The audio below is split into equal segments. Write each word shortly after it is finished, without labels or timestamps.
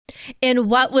in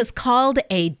what was called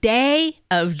a day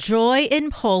of joy in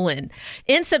Poland.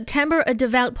 In September, a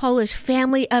devout Polish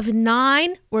family of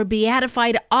 9 were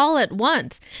beatified all at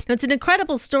once. Now, it's an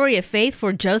incredible story of faith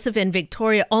for Joseph and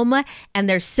Victoria Olma and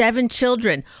their 7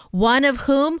 children, one of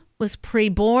whom was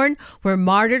preborn, were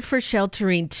martyred for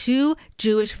sheltering 2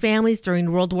 Jewish families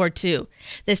during World War II.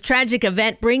 This tragic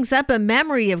event brings up a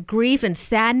memory of grief and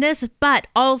sadness, but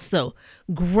also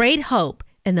great hope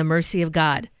in the mercy of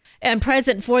God. And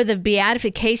present for the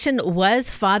beatification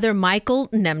was Father Michael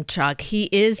Niemczak. He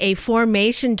is a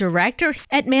formation director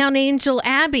at Mount Angel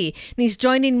Abbey. And he's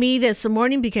joining me this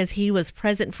morning because he was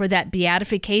present for that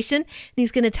beatification. And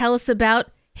he's going to tell us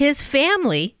about his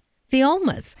family, the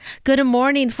Olmas. Good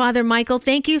morning, Father Michael.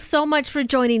 Thank you so much for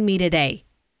joining me today.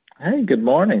 Hey, good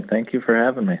morning. Thank you for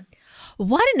having me.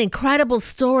 What an incredible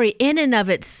story in and of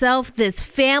itself. This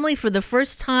family, for the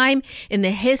first time in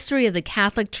the history of the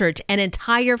Catholic Church, an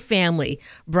entire family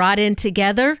brought in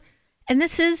together. And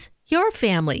this is your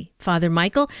family, Father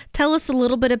Michael. Tell us a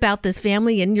little bit about this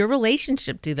family and your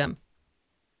relationship to them.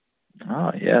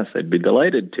 Oh, yes, I'd be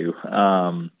delighted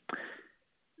to.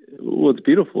 What's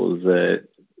beautiful is that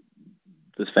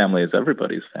this family is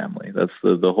everybody's family. That's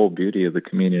the whole beauty of the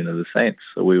communion of the saints.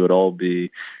 So we would all be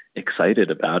excited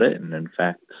about it. And in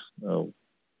fact, the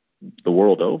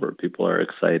world over, people are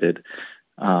excited.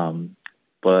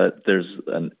 But there's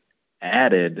an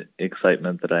added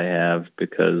excitement that I have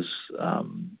because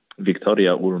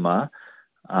Victoria Ulma,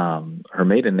 her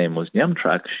maiden name was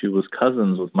Niemczak. She was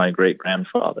cousins with my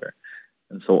great-grandfather.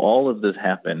 And so all of this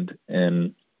happened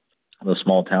in the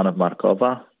small town of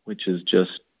Markowa, which is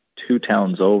just 2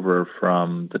 towns over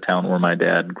from the town where my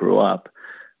dad grew up,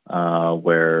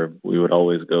 where we would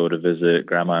always go to visit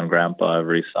Grandma and Grandpa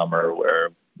every summer, where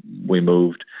we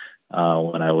moved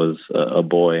when I was a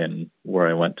boy, and where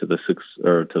I went to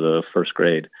the first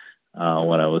grade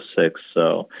when I was 6.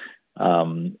 So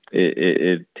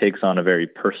it takes on a very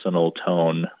personal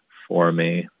tone for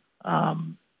me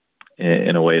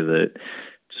in a way that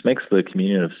just makes the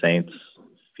communion of saints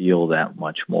feel that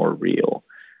much more real.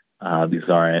 These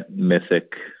aren't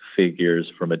mythic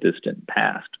figures from a distant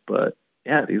past, but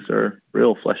yeah, these are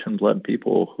real flesh and blood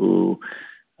people who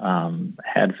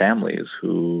had families,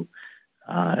 who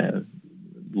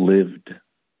lived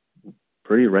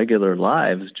pretty regular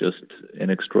lives, just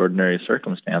in extraordinary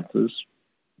circumstances,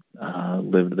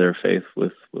 lived their faith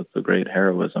with a great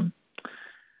heroism.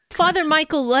 Father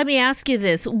Michael, let me ask you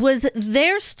this. Was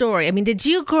their story, did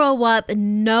you grow up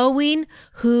knowing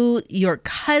who your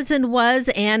cousin was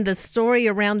and the story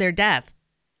around their death?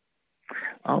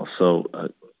 Oh, so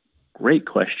great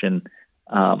question.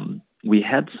 I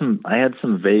had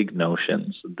some vague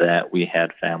notions that we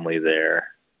had family there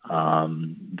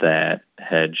that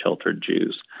had sheltered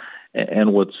Jews.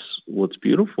 And what's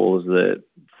beautiful is that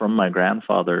from my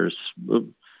grandfather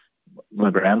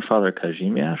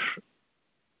Kazimierz,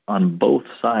 on both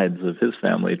sides of his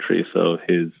family tree, so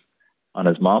on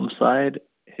his mom's side,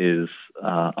 his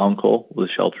uncle was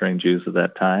sheltering Jews at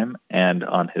that time, and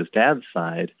on his dad's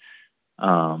side,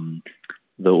 the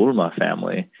Ulma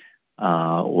family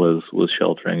was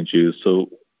sheltering Jews. So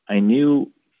I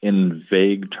knew in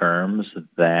vague terms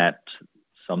that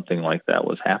something like that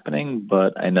was happening,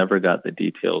 but I never got the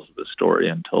details of the story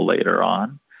until later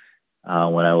on.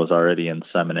 When I was already in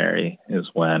seminary is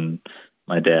when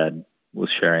my dad was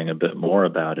sharing a bit more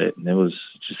about it. And it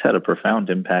just had a profound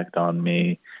impact on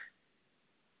me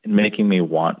in making me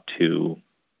want to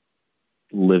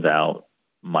live out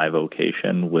my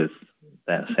vocation with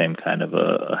that same kind of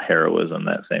a heroism,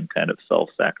 that same kind of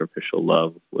self-sacrificial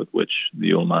love with which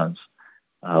the Ulmas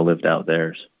lived out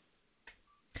theirs.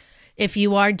 If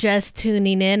you are just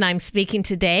tuning in, I'm speaking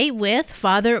today with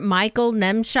Father Michael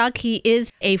Niemczak. He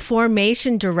is a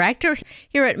formation director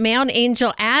here at Mount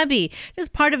Angel Abbey,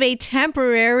 just part of a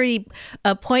temporary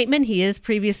appointment. He is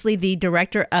previously the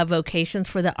director of vocations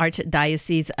for the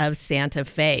Archdiocese of Santa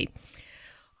Fe.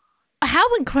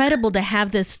 How incredible to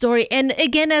have this story. And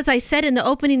again, as I said in the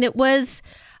opening, it was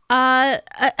a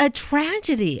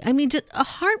tragedy. Just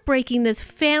heartbreaking. This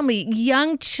family,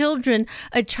 young children,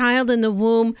 a child in the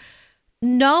womb,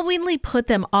 knowingly put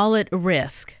them all at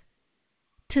risk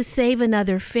to save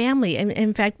another family. And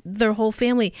in fact, their whole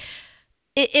family.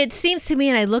 It seems to me,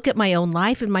 and I look at my own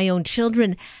life and my own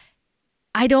children,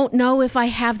 I don't know if I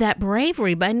have that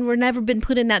bravery, but we've never been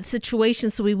put in that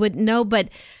situation, so we wouldn't know. But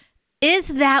is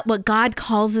that what God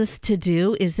calls us to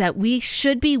do? Is that we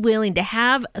should be willing to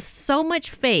have so much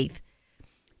faith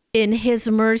in His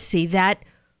mercy that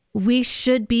we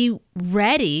should be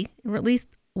ready, or at least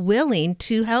willing,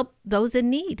 to help those in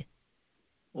need?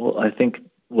 Well, I think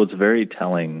what's very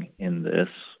telling in this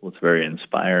what's very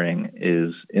inspiring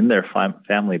is in their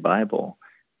family Bible,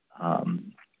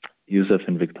 Yusuf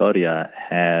and Victoria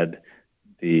had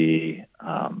the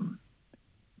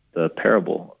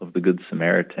parable of the Good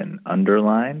Samaritan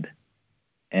underlined,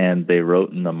 and they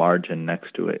wrote in the margin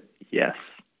next to it, yes.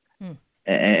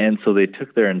 And so they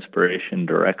took their inspiration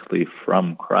directly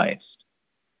from Christ.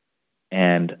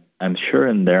 And I'm sure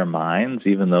in their minds,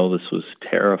 even though this was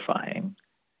terrifying,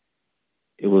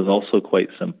 it was also quite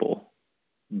simple,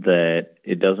 that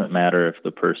it doesn't matter if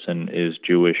the person is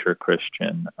Jewish or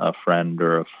Christian, a friend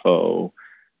or a foe,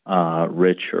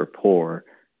 rich or poor.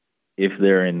 If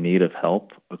they're in need of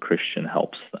help, a Christian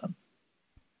helps them.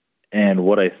 And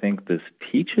what I think this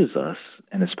teaches us,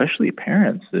 and especially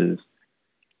parents, is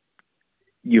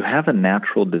you have a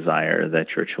natural desire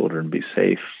that your children be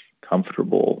safe,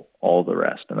 comfortable, all the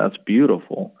rest, and that's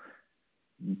beautiful.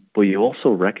 But you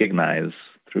also recognize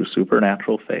through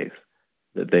supernatural faith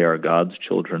that they are God's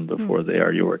children before they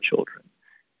are your children,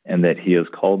 and that he has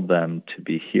called them to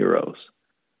be heroes,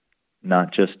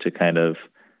 not just to kind of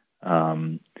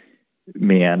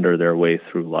meander their way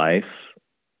through life,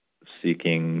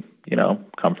 seeking,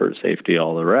 comfort, safety,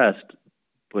 all the rest,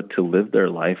 but to live their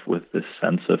life with this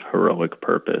sense of heroic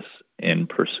purpose in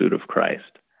pursuit of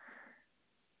Christ.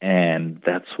 And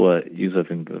that's what Yusuf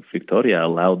and Victoria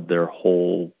allowed their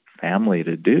whole family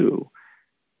to do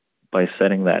by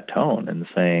setting that tone and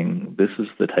saying, this is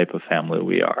the type of family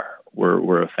we are.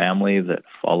 We're a family that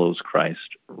follows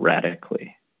Christ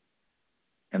radically.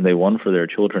 And they won for their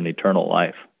children eternal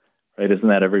life. Right? Isn't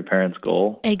that every parent's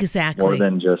goal? Exactly. More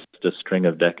than just a string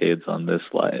of decades on this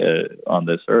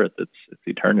earth. It's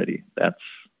eternity.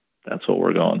 That's what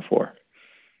we're going for.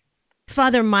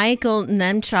 Father Michael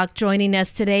Niemczak joining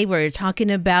us today. We're talking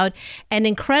about an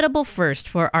incredible first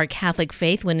for our Catholic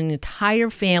faith when an entire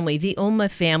family, the Ulma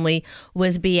family,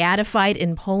 was beatified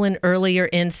in Poland earlier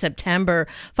in September.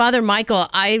 Father Michael,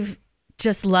 I've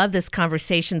just love this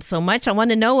conversation so much. I want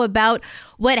to know about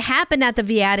what happened at the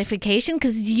beatification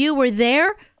because you were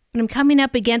there, and I'm coming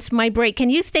up against my break. Can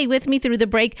you stay with me through the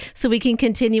break so we can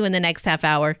continue in the next half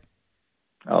hour?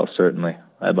 Oh, certainly.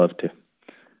 I'd love to.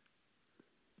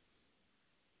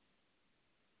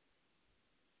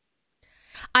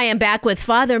 I am back with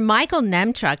Father Michael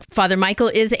Niemczak. Father Michael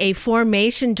is a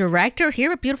formation director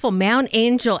here at beautiful Mount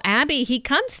Angel Abbey. He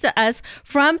comes to us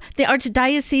from the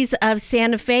Archdiocese of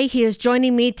Santa Fe. He is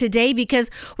joining me today because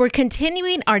we're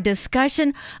continuing our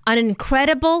discussion on an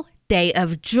incredible day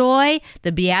of joy,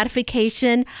 the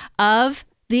beatification of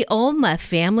the Ulma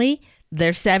family,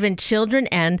 their 7 children,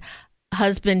 and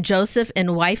husband Joseph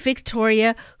and wife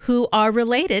Victoria, who are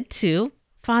related to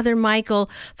Father Michael.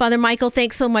 Father Michael,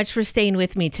 thanks so much for staying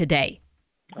with me today.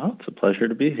 Oh, it's a pleasure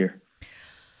to be here.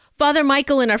 Father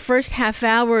Michael, in our first half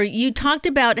hour, you talked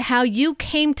about how you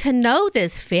came to know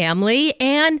this family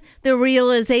and the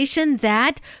realization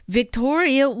that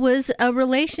Victoria was a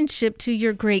relationship to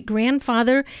your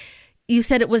great-grandfather. You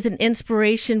said it was an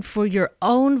inspiration for your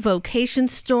own vocation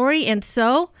story. And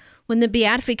so when the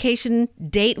beatification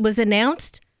date was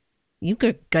announced, you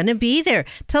were going to be there.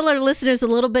 Tell our listeners a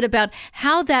little bit about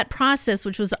how that process,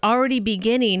 which was already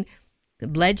beginning,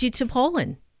 led you to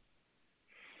Poland.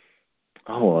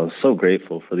 Oh, I was so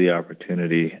grateful for the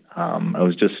opportunity. I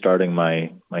was just starting my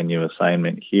new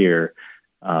assignment here,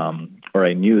 or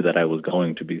I knew that I was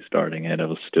going to be starting it. I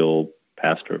was still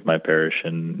pastor of my parish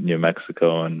in New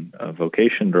Mexico and a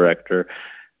vocation director.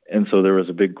 And so there was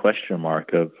a big question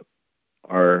mark of,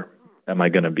 am I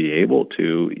going to be able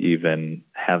to even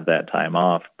have that time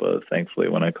off? But thankfully,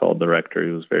 when I called the rector,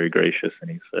 he was very gracious, and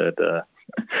he said,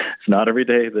 it's not every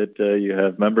day that you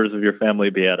have members of your family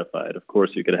beatified. Of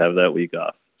course, you could have that week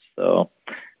off. So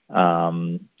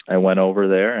I went over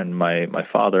there, and my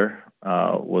father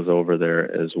was over there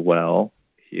as well.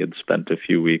 He had spent a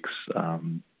few weeks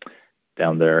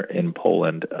down there in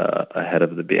Poland ahead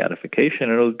of the beatification,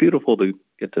 and it was beautiful to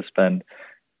get to spend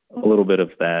a little bit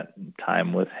of that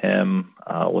time with him,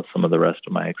 with some of the rest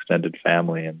of my extended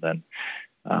family, and then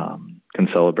can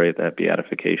celebrate that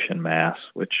beatification mass,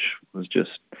 which was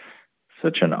just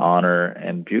such an honor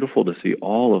and beautiful to see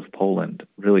all of Poland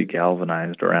really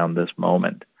galvanized around this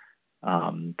moment.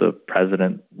 The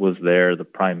president was there, the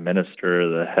prime minister,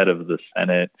 the head of the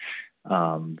Senate,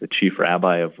 the chief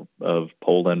rabbi of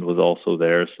Poland was also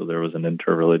there, so there was an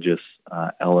interreligious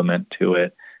element to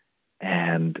it.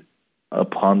 And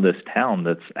upon this town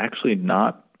that's actually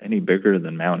not any bigger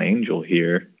than Mount Angel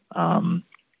here, at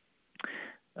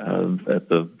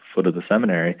the foot of the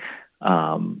seminary,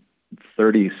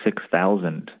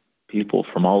 36,000 people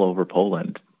from all over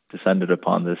Poland descended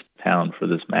upon this town for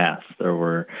this mass. There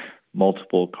were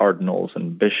multiple cardinals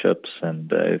and bishops,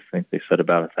 and I think they said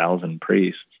about 1,000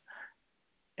 priests.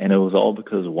 And it was all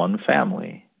because one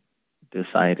family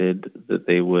decided that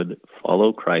they would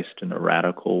follow Christ in a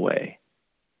radical way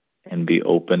and be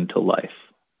open to life,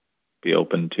 be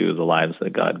open to the lives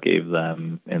that God gave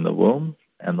them in the womb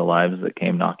and the lives that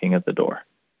came knocking at the door.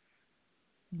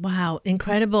 Wow,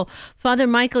 incredible. Father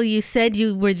Michael, you said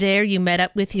you were there, you met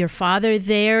up with your father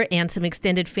there and some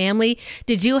extended family.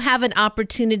 Did you have an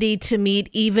opportunity to meet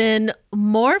even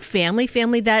more family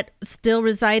that still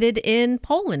resided in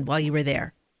Poland while you were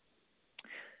there?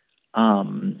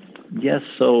 Yes,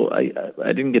 so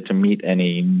I didn't get to meet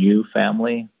any new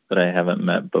family that I haven't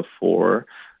met before.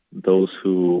 Those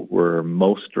who were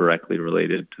most directly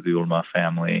related to the Ulma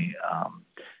family,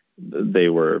 they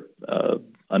were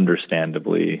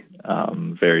understandably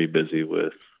very busy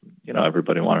with,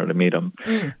 everybody wanted to meet them.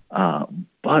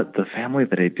 But the family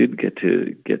that I did get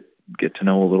to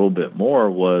know a little bit more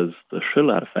was the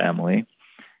Schiller family,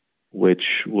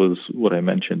 which was what I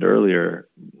mentioned earlier,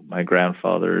 my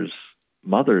grandfather's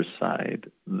mother's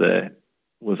side, that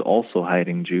was also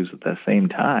hiding Jews at that same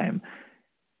time.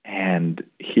 And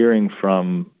hearing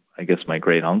from, I guess, my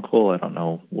great uncle, I don't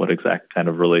know what exact kind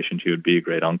of relation he would be,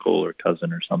 great uncle or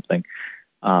cousin or something,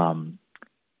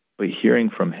 but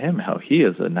hearing from him how he,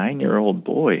 as a 9-year-old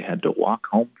boy, had to walk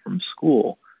home from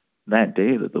school that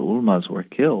day that the Ulmas were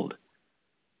killed.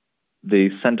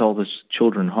 They sent all the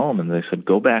children home and they said,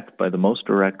 go back by the most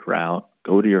direct route,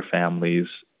 go to your families,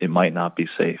 it might not be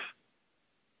safe.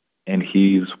 And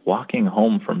he's walking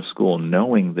home from school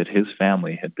knowing that his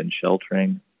family had been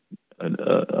sheltering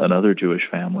another Jewish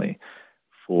family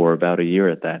for about a year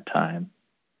at that time,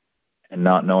 and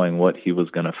not knowing what he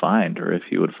was going to find or if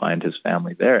he would find his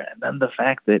family there. And then the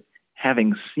fact that,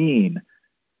 having seen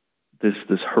this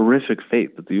horrific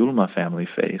fate that the Ulma family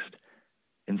faced,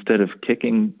 instead of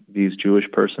kicking these Jewish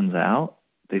persons out,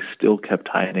 they still kept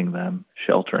hiding them,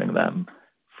 sheltering them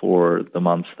for the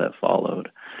months that followed.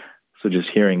 So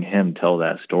just hearing him tell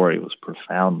that story was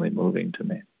profoundly moving to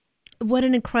me. What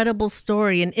an incredible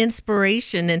story and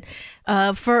inspiration,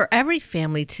 and for every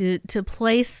family to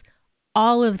place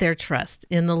all of their trust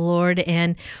in the Lord.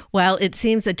 And while it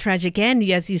seems a tragic end,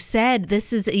 as you said,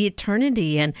 this is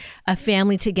eternity and a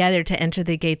family together to enter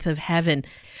the gates of heaven.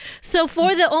 So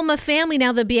for the Ulma family,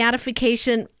 now the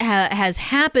beatification has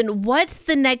happened. What's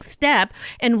the next step?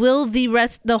 And will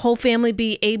the whole family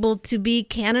be able to be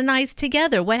canonized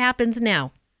together? What happens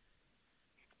now?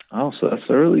 Oh, so that's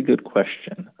a really good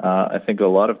question. I think a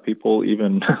lot of people,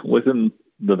 even within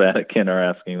the Vatican, are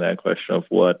asking that question of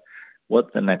what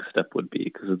the next step would be,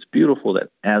 because it's beautiful that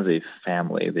as a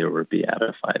family they were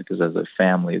beatified, because as a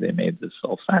family they made this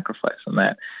self-sacrifice, and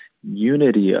that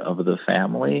unity of the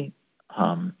family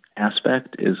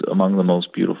aspect is among the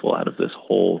most beautiful out of this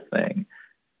whole thing.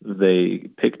 They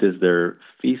picked as their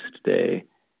feast day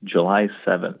July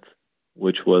 7th,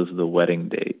 which was the wedding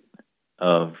date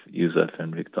of Yusuf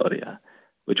and Victoria,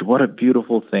 which, what a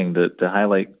beautiful thing to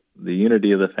highlight the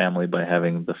unity of the family by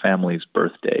having the family's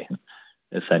birthday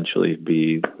essentially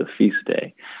be the feast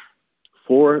day.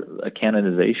 For a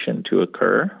canonization to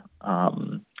occur,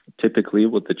 typically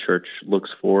what the church looks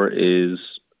for is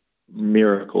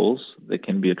miracles that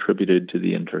can be attributed to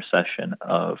the intercession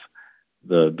of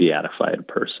the beatified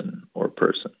person or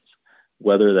persons.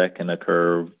 Whether that can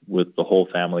occur with the whole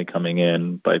family coming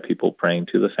in by people praying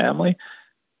to the family,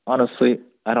 honestly,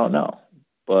 I don't know.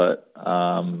 But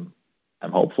I'm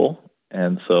hopeful,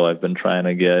 and so I've been trying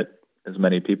to get as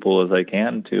many people as I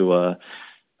can to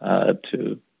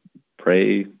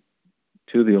pray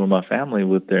to the Ulma family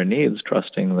with their needs,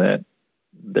 trusting that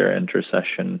their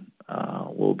intercession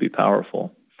will be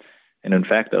powerful. And in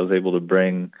fact, I was able to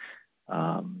bring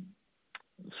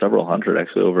several hundred,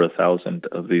 actually over 1,000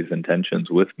 of these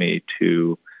intentions with me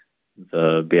to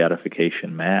the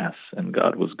Beatification Mass, and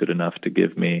God was good enough to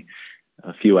give me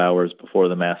a few hours before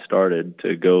the Mass started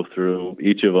to go through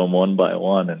each of them one by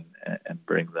one and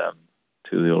bring them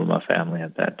to the Ulma family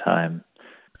at that time.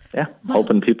 Yeah,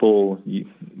 hoping people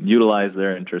utilize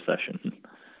their intercession.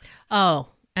 Oh,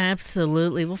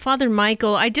 absolutely. Well, Father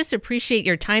Michael, I just appreciate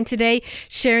your time today,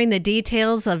 sharing the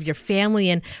details of your family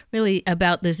and really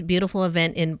about this beautiful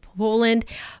event in Poland.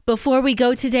 Before we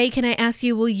go today, can I ask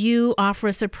you, will you offer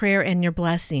us a prayer and your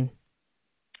blessing?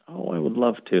 Oh, I would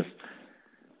love to.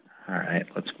 All right,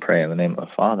 let's pray in the name of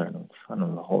the Father, and the Son,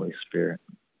 and the Holy Spirit.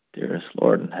 Dearest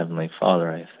Lord and Heavenly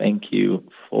Father, I thank you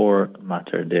for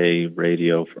Mater Dei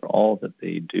Radio, for all that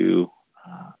they do.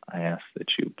 I ask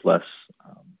that you bless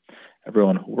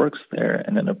everyone who works there,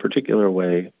 and in a particular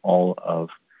way, all of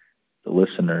the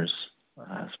listeners,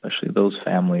 especially those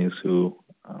families who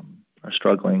are are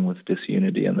struggling with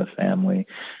disunity in the family,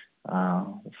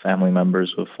 family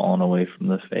members who have fallen away from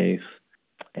the faith,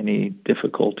 any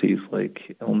difficulties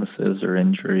like illnesses or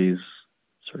injuries,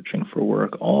 searching for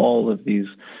work, all of these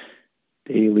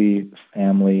daily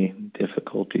family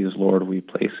difficulties, Lord, we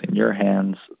place in your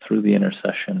hands through the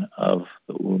intercession of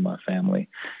the Ulma family,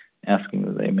 asking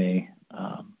that they may,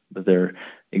 that their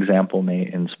example may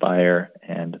inspire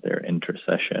and their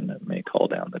intercession may call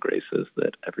down the graces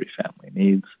that every family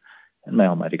needs. And may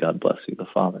Almighty God bless you, the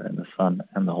Father and the Son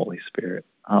and the Holy Spirit.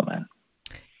 Amen.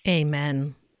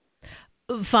 Amen.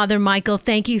 Father Michael,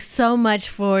 thank you so much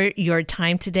for your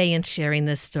time today and sharing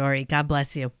this story. God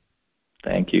bless you.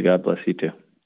 Thank you. God bless you too.